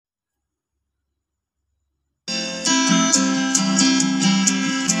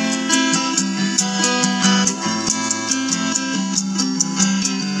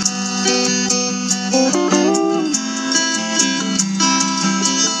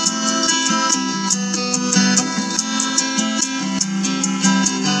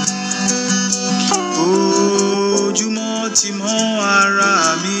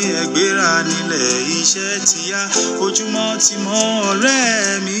iṣẹ́ ti yá ojúmọ́ ti mọ́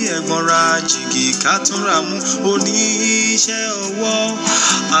ọ̀rẹ́ mi ẹ̀gbọ́n ra jìgì ká tún ra mú oníṣẹ́ ọwọ́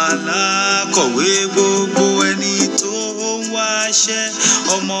alákọ̀wé gbogbo ẹni tó ń wáṣẹ́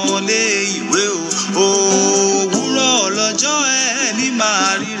ọmọlé ìwé o òwúrọ̀ lọ́jọ́ ẹni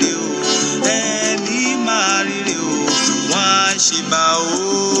máa ríre o ẹni máa ríre o wọ́n á ṣe bá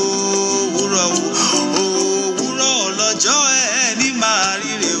òwúrọ̀ lọ́jọ́ ẹni máa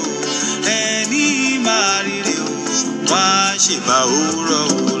ríre o ẹni máa ríre o wọ́n á ṣe bá òwúrọ̀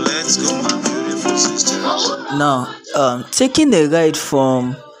o. Let's go, my beautiful sisters. Now, taking a ride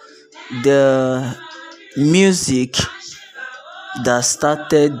from the music that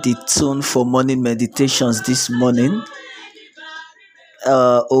started the tune for morning meditations this morning,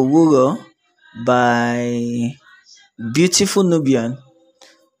 Owuro by Beautiful Nubian,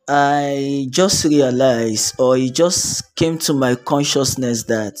 I just realized, or it just came to my consciousness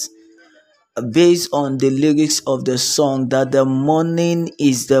that based on the lyrics of the song, that the morning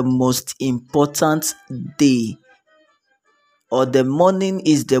is the most important day, or the morning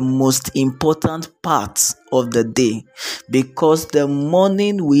is the most important part of the day, because the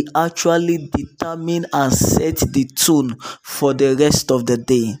morning will actually determine and set the tone for the rest of the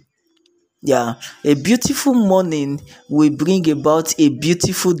day. Yeah, a beautiful morning will bring about a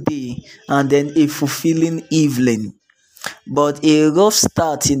beautiful day and then a fulfilling evening. But a rough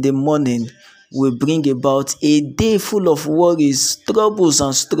start in the morning will bring about a day full of worries, troubles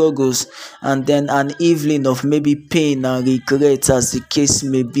and struggles, and then an evening of maybe pain and regret, as the case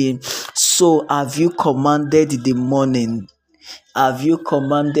may be. So have you commanded the morning? Have you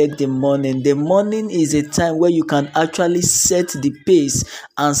commanded the morning? The morning is a time where you can actually set the pace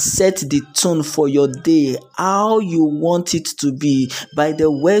and set the tone for your day, how you want it to be, by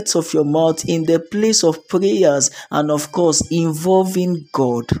the words of your mouth, in the place of prayers, and of course involving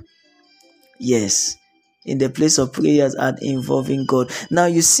God. Yes, in the place of prayers and involving God. Now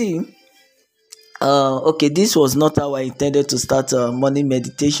you see, okay, this was not how I intended to start morning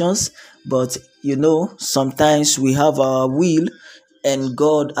meditations, but sometimes we have our will and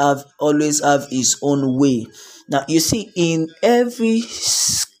God always have his own way. Now you see, in every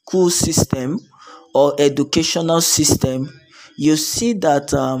school system or educational system, you see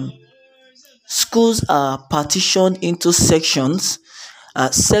that schools are partitioned into sections.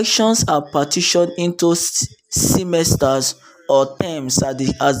 Sections are partitioned into semesters or terms, as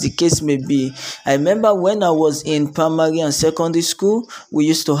the case may be. I remember when I was in primary and secondary school, we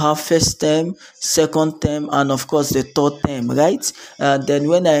used to have first term, second term, and of course the third term, right? Then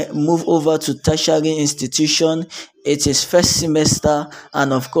when I move over to tertiary institution, it is first semester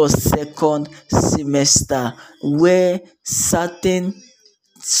and of course second semester, where certain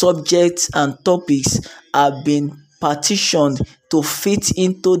subjects and topics have been partitioned to fit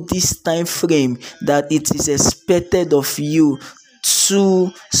into this time frame that it is expected of you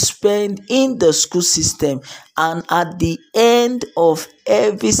to spend in the school system. And at the end of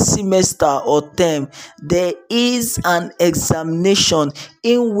every semester or term, there is an examination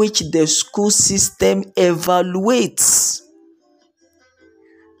in which the school system evaluates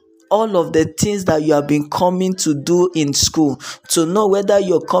all of the things that you have been coming to do in school, to know whether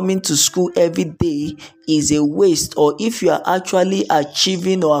you're coming to school every day is a waste, or if you are actually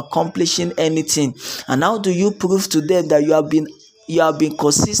achieving or accomplishing anything. And how do you prove to them that you have been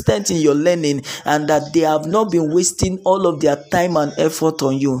consistent in your learning and that they have not been wasting all of their time and effort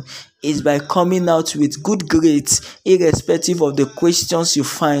on you? Is by coming out with good grades irrespective of the questions you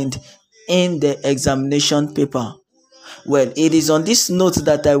find in the examination paper. Well, it is on this note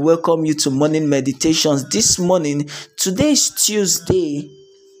that I welcome you to morning meditations this morning. Today is Tuesday,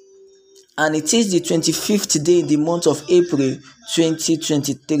 and it is the 25th day in the month of April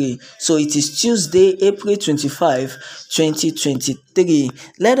 2023. So it is Tuesday, April 25, 2023.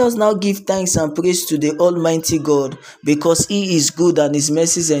 Let us now give thanks and praise to the Almighty God, because He is good and His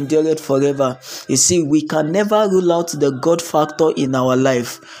mercies endureth forever. You see, we can never rule out the God factor in our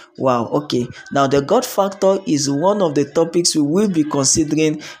life. Wow, okay. Now, the God factor is one of the topics we will be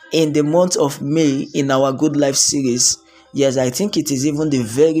considering in the month of May in our Good Life series. Yes, I think it is even the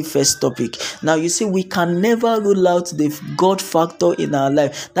very first topic. Now, you see, we can never rule out the God factor in our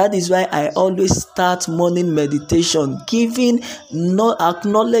life. That is why I always start morning meditation giving no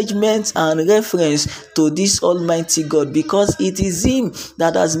acknowledgement and reference to this Almighty God, because it is Him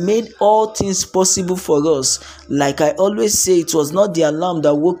that has made all things possible for us. Like I always say, it was not the alarm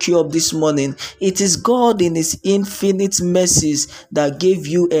that woke you up this morning. It is God in His infinite mercies that gave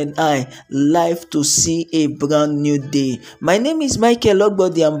you and I life to see a brand new day. My name is Michael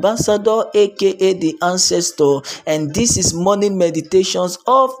Ogbo, the ambassador, aka the ancestor, and this is morning meditations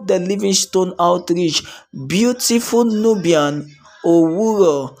of the Livingstone Outreach. Beautiful Nubian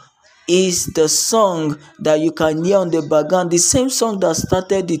Owuro is the song that you can hear on the background, the same song that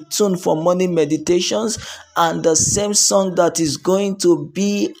started the tune for morning meditations, and the same song that is going to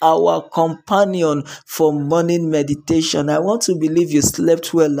be our companion for morning meditation. I want to believe you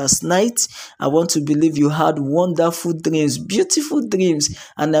slept well last night. I want to believe you had wonderful dreams, beautiful dreams,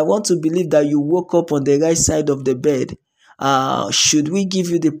 and I want to believe that you woke up on the right side of the bed. Should we give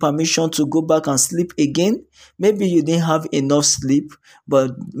you the permission to go back and sleep again? Maybe you didn't have enough sleep,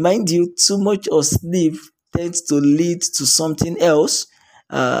 but mind you, too much of sleep tends to lead to something else.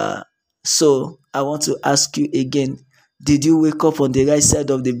 So I want to ask you again, did you wake up on the right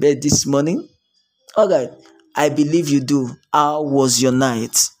side of the bed this morning? All right, I believe you do. How was your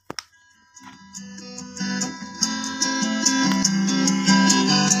night?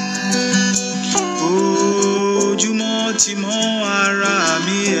 Ojúmọ́ ti mọ́ ara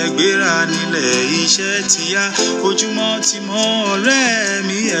mi ẹ̀gbéra nílẹ̀ iṣẹ́ ti yá. Ojúmọ́ ti mọ́ ọ̀rẹ́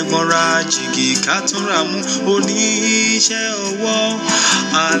mi ẹ̀gbọ́nra jìgì kátúnra mú. Oníṣẹ́ ọwọ́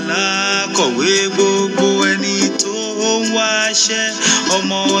alákọ̀wé gbogbo ẹni tó ń wáṣẹ́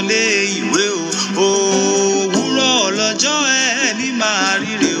ọmọlé ìwé o. Òwúrọ̀ lọ́jọ́ ẹni máa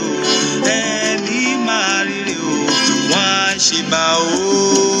ríre o. Ẹni máa ríre o. Wọ́n á ṣe bá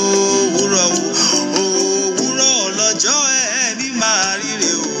òwúrọ̀ o. Òwúrọ̀ lọ́jọ́ ẹni máa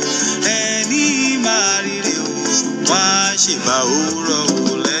ríre o. Ẹni máa ríre o. Wọ́n á ṣe bá òwúrọ̀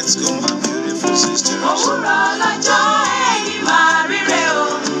o. Let's go, my beautiful sisters. Òwúrọ̀ lọ́jọ́ ẹni máa ríre o.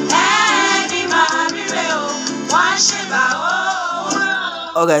 Ẹni máa ríre o. Wọ́n á ṣe bá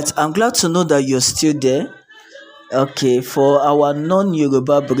òwúrọ̀. All right, I'm glad to know that you're still there. Okay, for our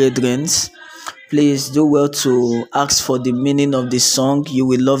non-Yoruba brethren, please do well to ask for the meaning of the song. You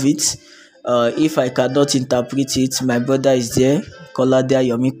will love it. If I cannot interpret it, my brother is there. Kolade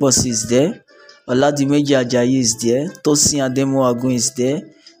Ayomikposi is there. Oladimeji Ajayi is there. Tosin Ademoagun is there.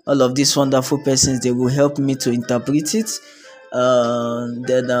 All of these wonderful persons, they will help me to interpret it.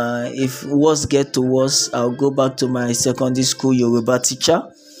 Then if worse get to worse, I'll go back to my secondary school Yoruba teacher.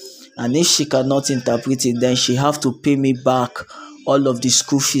 And if she cannot interpret it, then she have to pay me back all of the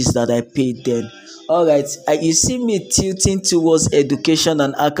school fees that I paid then. All right, you see me tilting towards education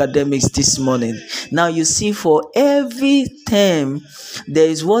and academics this morning. Now you see, for every term, there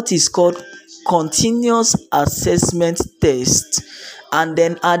is what is called continuous assessment test. And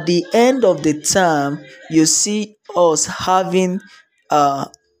then at the end of the term, you see us having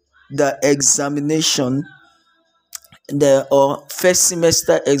the examination, or first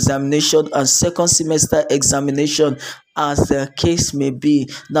semester examination and second semester examination, as the case may be.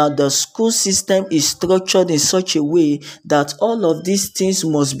 Now the school system is structured in such a way that all of these things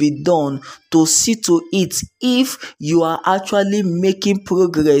must be done to see to it if you are actually making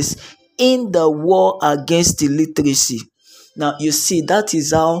progress in the war against illiteracy. Now you see, that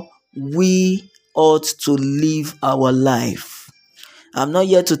is how we ought to live our life. I'm not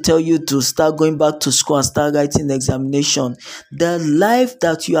here to tell you to start going back to school and start writing examination. The life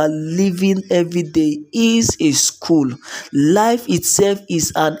that you are living every day is a school. Life itself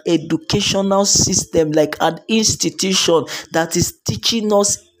is an educational system, like an institution that is teaching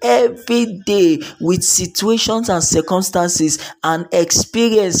us every day with situations and circumstances, and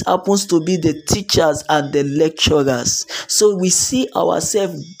experience happens to be the teachers and the lecturers. So we see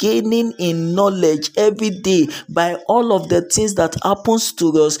ourselves gaining in knowledge every day by all of the things that happens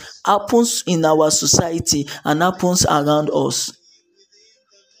to us, happens in our society, and happens around us.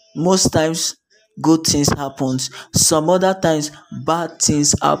 Most times good things happen, some other times bad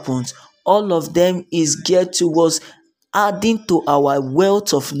things happen. All of them is geared towards adding to our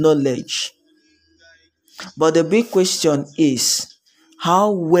wealth of knowledge. But the big question is,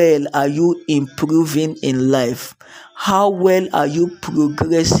 how well are you improving in life? How well are you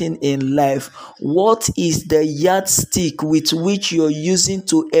progressing in life? What is the yardstick with which you're using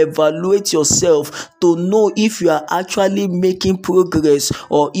to evaluate yourself to know if you are actually making progress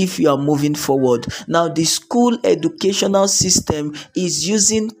or if you are moving forward? Now, the school educational system is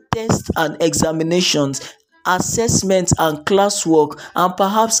using tests and examinations, assessment and classwork, and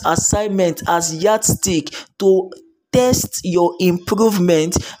perhaps assignment as yardstick to test your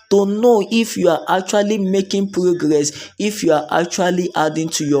improvement to know if you are actually making progress, if you are actually adding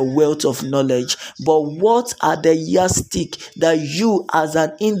to your wealth of knowledge. But what are the yardstick that you as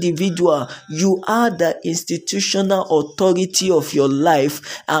an individual, you are the institutional authority of your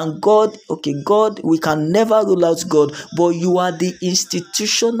life, and God, we can never rule out God, but you are the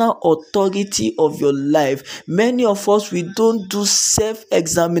institutional authority of your life. Many of us, we don't do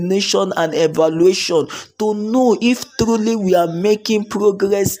self-examination and evaluation to know if truly we are making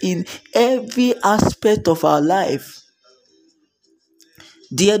progress in every aspect of our life.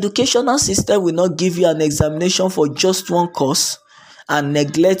 The educational system will not give you an examination for just one course and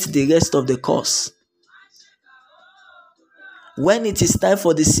neglect the rest of the course. When it is time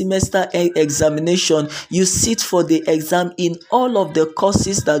for the semester examination, you sit for the exam in all of the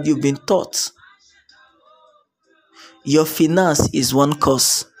courses that you've been taught. Your finance is one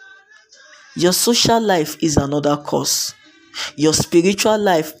course. Your social life is another course. Your spiritual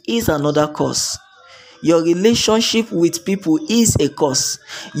life is another course. Your relationship with people is a course.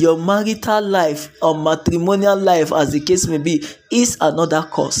 Your marital life or matrimonial life, as the case may be, is another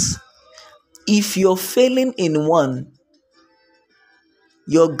course. If you're failing in one,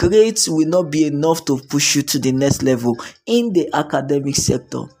 your grades will not be enough to push you to the next level in the academic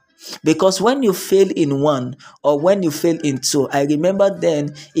sector. Because when you fail in one or when you fail in two, I remember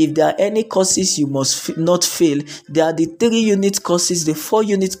then, if there are any courses you must not fail, there are the 3-unit courses, the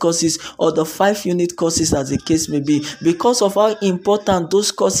 4-unit courses, or the 5-unit courses, as the case may be. Because of how important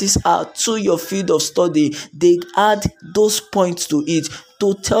those courses are to your field of study, they add those points to it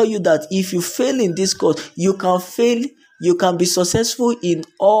to tell you that if you fail in this course, you can be successful in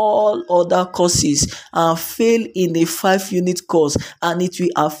all other courses and fail in a 5-unit course, and it will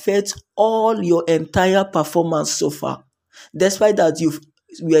affect all your entire performance so far, despite that you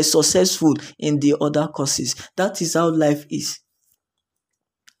were successful in the other courses. That is how life is.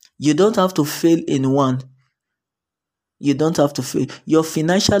 You don't have to fail in one. You don't have to fail. Your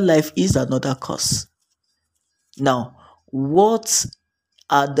financial life is another course. Now, what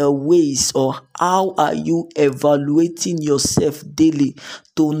are the ways, or how are you evaluating yourself daily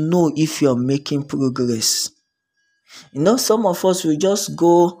to know if you're making progress? Some of us will just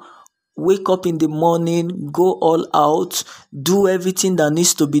wake up in the morning, go all out, do everything that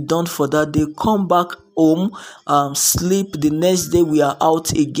needs to be done for that day, come back home, sleep. The next day we are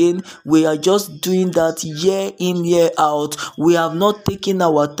out again. We are just doing that year in, year out. We have not taken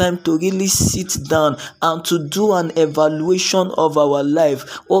our time to really sit down and to do an evaluation of our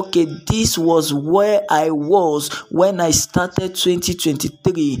life. Okay, this was where I was when I started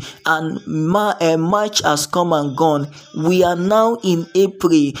 2023, and March has come and gone. We are now in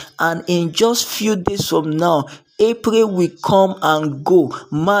April, and in just few days from now, April will come and go.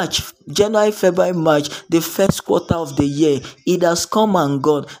 March, January, February, March, the first quarter of the year, it has come and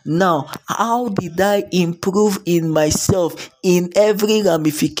gone. Now, how did I improve in myself in every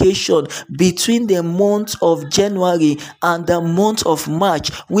ramification between the month of January and the month of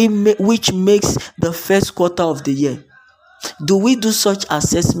March, which makes the first quarter of the year? Do we do such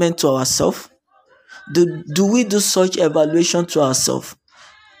assessment to ourselves? Do we do such evaluation to ourselves?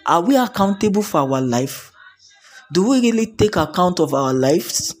 Are we accountable for our life? Do we really take account of our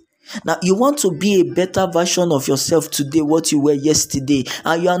lives? Now, you want to be a better version of yourself today, what you were yesterday,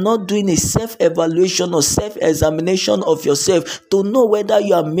 and you are not doing a self-evaluation or self-examination of yourself to know whether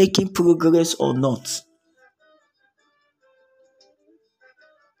you are making progress or not.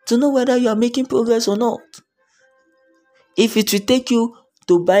 To know whether you are making progress or not. If it will take you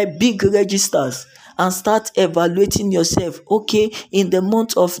to buy big registers and start evaluating yourself, okay, in the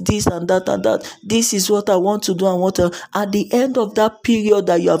month of this and that, this is what I want to do and what at the end of that period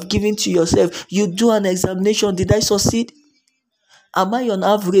that you have given to yourself, you do an examination. Did I succeed? Am I on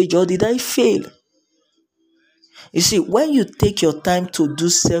average, or did I fail? You see, when you take your time to do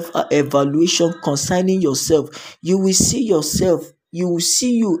self-evaluation concerning yourself, you will see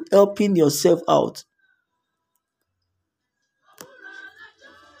you helping yourself out.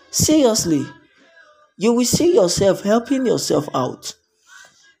 Seriously, you will see yourself helping yourself out.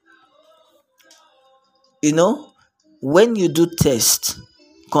 When you do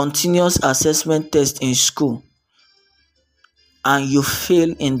continuous assessment test in school, and you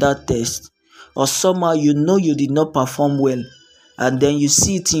fail in that test, or somehow you did not perform well, and then you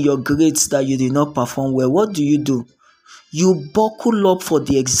see it in your grades that you did not perform well, what do? You buckle up for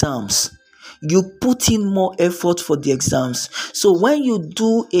the exams. You put in more effort for the exams. So when you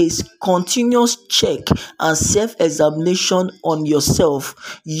do a continuous check and self-examination on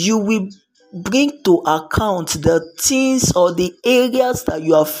yourself, you will bring to account the things or the areas that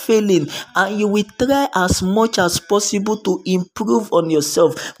you are failing, and you will try as much as possible to improve on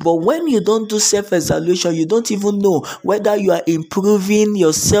yourself. But when you don't do self-evaluation, you don't even know whether you are improving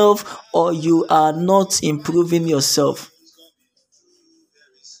yourself or you are not improving yourself.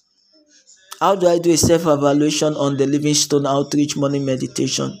 How do I do a self-evaluation on the Livingstone Outreach morning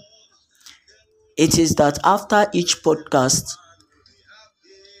meditation? It is that after each podcast,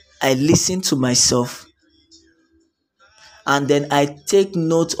 I listen to myself, and then I take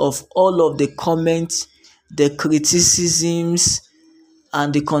note of all of the comments, the criticisms,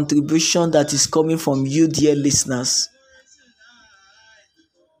 and the contribution that is coming from you, dear listeners.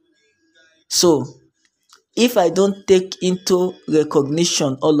 So, if I don't take into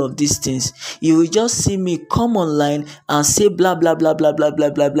recognition all of these things, you will just see me come online and say blah blah blah blah blah blah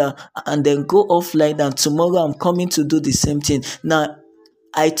blah blah, and then go offline, and tomorrow I'm coming to do the same thing. Now,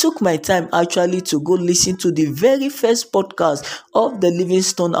 I took my time actually to go listen to the very first podcast of the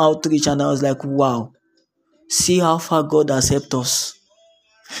Livingstone Outreach, and I was like, wow, see how far God has helped us.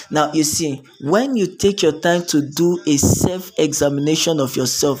 Now, you see, when you take your time to do a self-examination of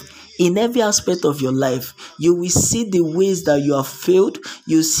yourself in every aspect of your life, you will see the ways that you have failed,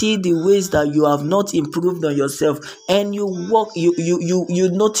 you see the ways that you have not improved on yourself, and you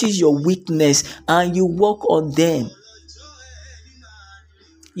notice your weakness and you work on them.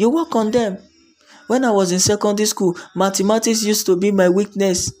 You work on them. When I was in secondary school, mathematics used to be my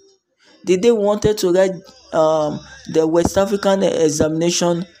weakness. The day we wanted to write the West African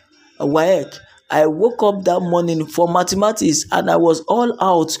examination, WAEC, I woke up that morning for mathematics, and I was all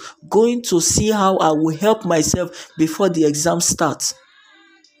out going to see how I will help myself before the exam starts.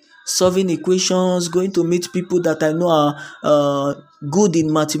 Solving equations, going to meet people that I know are good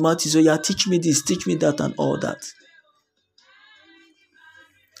in mathematics. So yeah, teach me this, teach me that, and all that.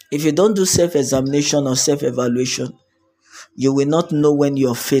 If you don't do self-examination or self-evaluation, you will not know when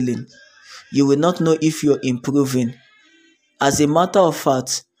you're failing. You will not know if you're improving. As a matter of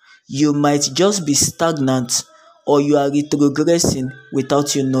fact, you might just be stagnant, or you are retrogressing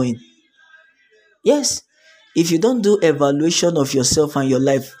without you knowing. Yes, if you don't do evaluation of yourself and your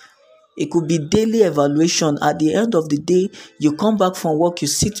life, it could be daily evaluation. At the end of the day, you come back from work, you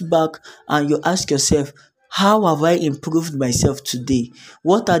sit back and you ask yourself, how have I improved myself today?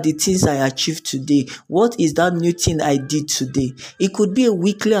 What are the things I achieved today? What is that new thing I did today? It could be a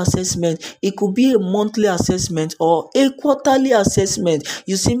weekly assessment, it could be a monthly assessment, or a quarterly assessment.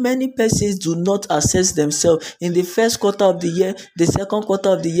 You see, many persons do not assess themselves in the first quarter of the year, the second quarter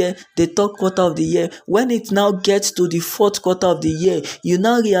of the year, the third quarter of the year. When it now gets to the fourth quarter of the year, you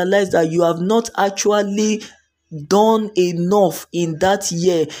now realize that you have not actually done enough in that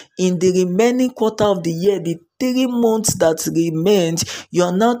year. In the remaining quarter of the year, the 3 months that remains, you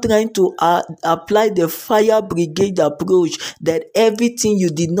are now trying to apply the fire brigade approach, that everything you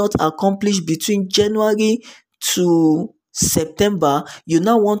did not accomplish between January to September, you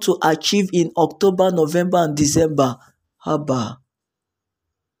now want to achieve in October, November, and December. Haba.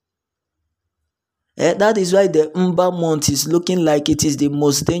 That is why the Mba month is looking like it is the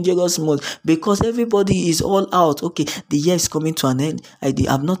most dangerous month, because everybody is all out. Okay, the year is coming to an end.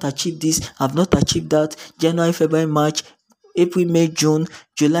 I've not achieved this, I've not achieved that. January, February, March, April, May, June,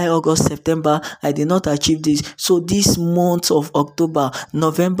 July, August, September, I did not achieve this. So this month of October,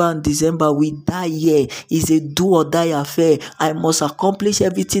 November, and December, with that year is a do or die affair. I must accomplish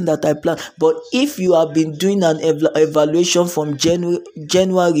everything that I plan. But if you have been doing an evaluation from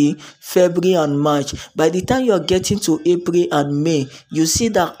January, February, and March, by the time you are getting to April and May, you see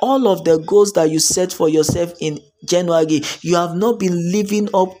that all of the goals that you set for yourself in January, you have not been living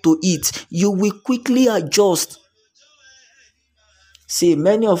up to it. You will quickly adjust. See,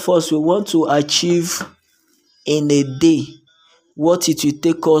 many of us, we want to achieve in a day what it will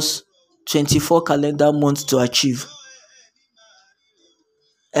take us 24 calendar months to achieve.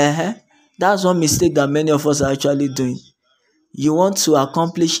 That's one mistake that many of us are actually doing. You want to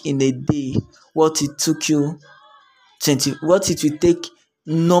accomplish in a day what it took you what it will take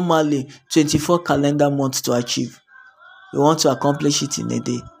normally 24 calendar months to achieve. You want to accomplish it in a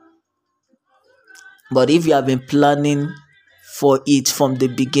day. But if you have been planning for it from the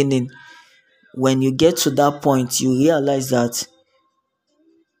beginning, when you get to that point, you realize that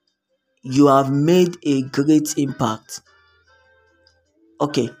you have made a great impact.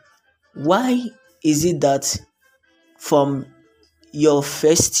 Okay, why is it that from your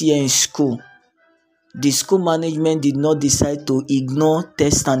first year in school, the school management did not decide to ignore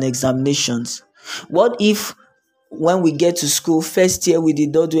tests and examinations? What if when we get to school, first year, we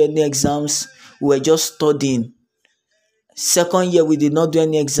did not do any exams, we were just studying? Second year, we did not do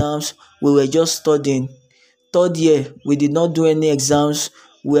any exams. We were just studying. Third year, we did not do any exams.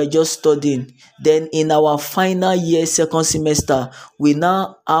 We were just studying. Then in our final year, second semester, we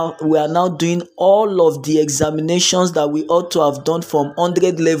are now doing all of the examinations that we ought to have done from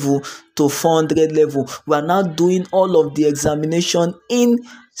 100 level to 400 level. We are now doing all of the examination in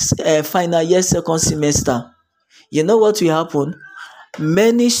final year, second semester. You know what will happen?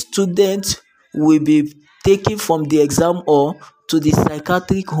 Many students will be taken from the exam hall to the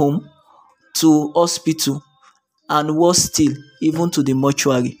psychiatric home, to hospital, and worse still, even to the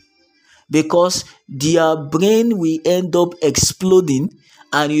mortuary, because their brain will end up exploding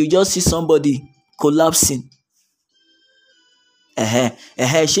and you just see somebody collapsing.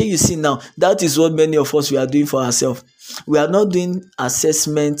 Shey you see now, that is what many of us we are doing for ourselves. We are not doing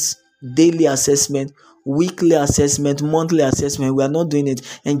assessments, daily assessment, weekly assessment, monthly assessment. We are not doing it.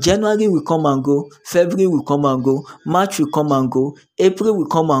 And January will come and go, February will come and go, March will come and go, April will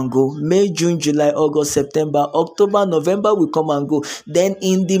come and go, May, June, July, August, September, October, November will come and go. Then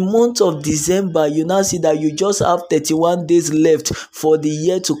in the month of December, you now see that you just have 31 days left for the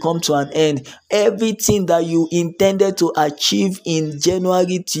year to come to an end. Everything that you intended to achieve in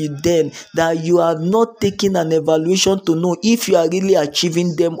January till then, that you have not taken an evaluation to know if you are really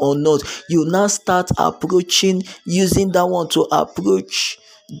achieving them or not, you now start approaching, using that one to approach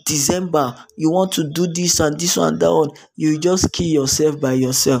December. You want to do this and this one and that one. You just kill yourself by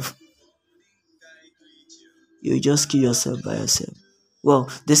yourself. Well,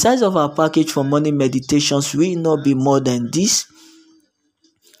 the size of our package for morning meditations will not be more than this.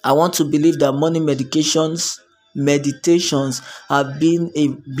 I want to believe that morning meditations have been a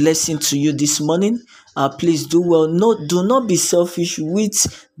blessing to you this morning. Please do well. Do not be selfish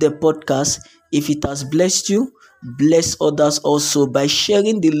with the podcast. If it has blessed you, bless others also by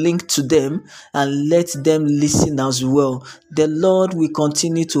sharing the link to them and let them listen as well. The Lord will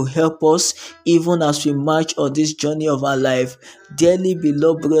continue to help us even as we march on this journey of our life. Dearly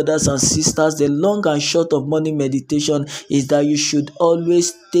beloved brothers and sisters, the long and short of morning meditation is that you should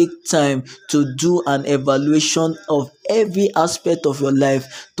always take time to do an evaluation of every aspect of your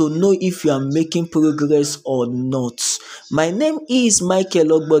life to know if you are making progress or not. My name is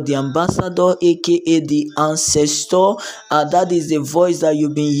Michael Ogbo, the ambassador, aka the ancestor. That is the voice that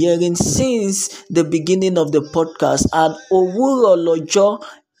you've been hearing since the beginning of the podcast. And Owuro Lojo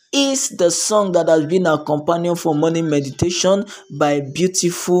is the song that has been our companion for morning meditation by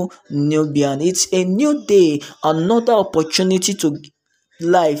beautiful Nubian. It's a new day, another opportunity to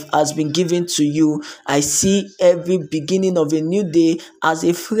life has been given to you. I see every beginning of a new day as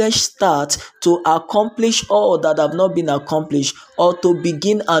a fresh start to accomplish all that have not been accomplished, or to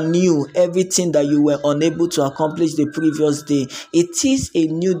begin anew everything that you were unable to accomplish the previous day. It is a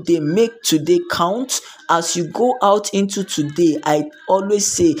new day. Make today count. As you go out into today, I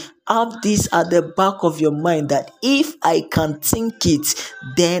always say, have this at the back of your mind, that if I can think it,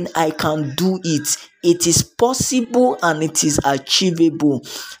 then I can do it. It is possible and it is achievable.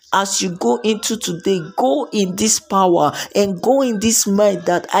 As you go into today, go in this power and go in this mind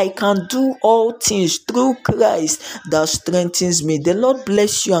that I can do all things through Christ that strengthens me. The Lord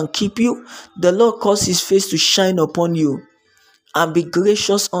bless you and keep you. The Lord cause his face to shine upon you and be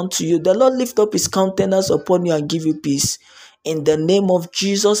gracious unto you. The Lord lift up his countenance upon you and give you peace. In the name of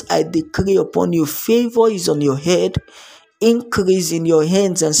Jesus, I decree upon you, favor is on your head, increase in your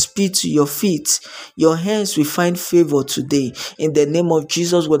hands and speed to your feet. Your hands will find favor today. In the name of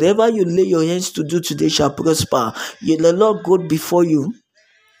Jesus, whatever you lay your hands to do today shall prosper. The Lord go before you.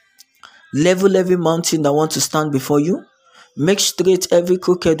 Level every mountain that want to stand before you. Make straight every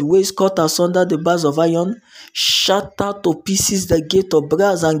crooked ways, cut asunder the bars of iron, shatter to pieces the gate of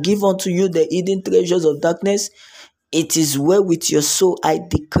brass, and give unto you the hidden treasures of darkness. It is well with your soul. I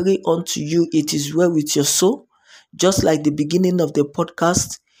decree unto you, it is well with your soul. Just like the beginning of the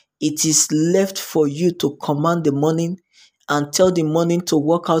podcast, it is left for you to command the morning and tell the morning to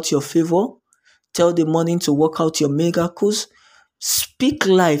work out your favor. Tell the morning to work out your miracles. Speak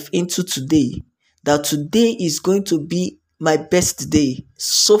life into today, that today is going to be my best day.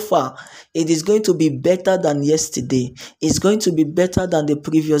 So far, it is going to be better than yesterday. It's going to be better than the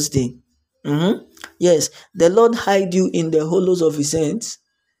previous day. Yes, the Lord hide you in the hollows of his hands.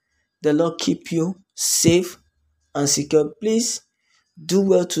 The Lord keep you safe and secure. Please do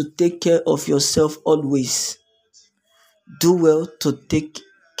well to take care of yourself always. Do well to take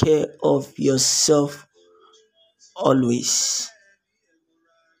care of yourself always.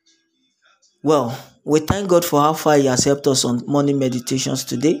 Well, we thank God for how far he has helped us on morning meditations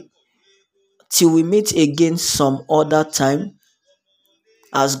today. Till we meet again some other time,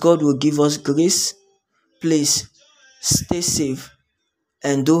 as God will give us grace, please stay safe,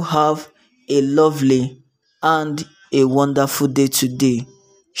 and do have a lovely and a wonderful day today.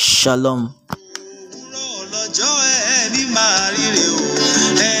 Shalom. òwúrọ̀ lọ́jọ́ ẹni máa ríre o,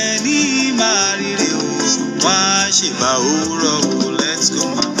 ẹni máa ríre o, wá ṣèbà òwúrọ̀ o. Let's go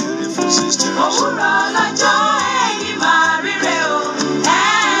my beautiful sisters. òwúrọ̀ lọ́jọ́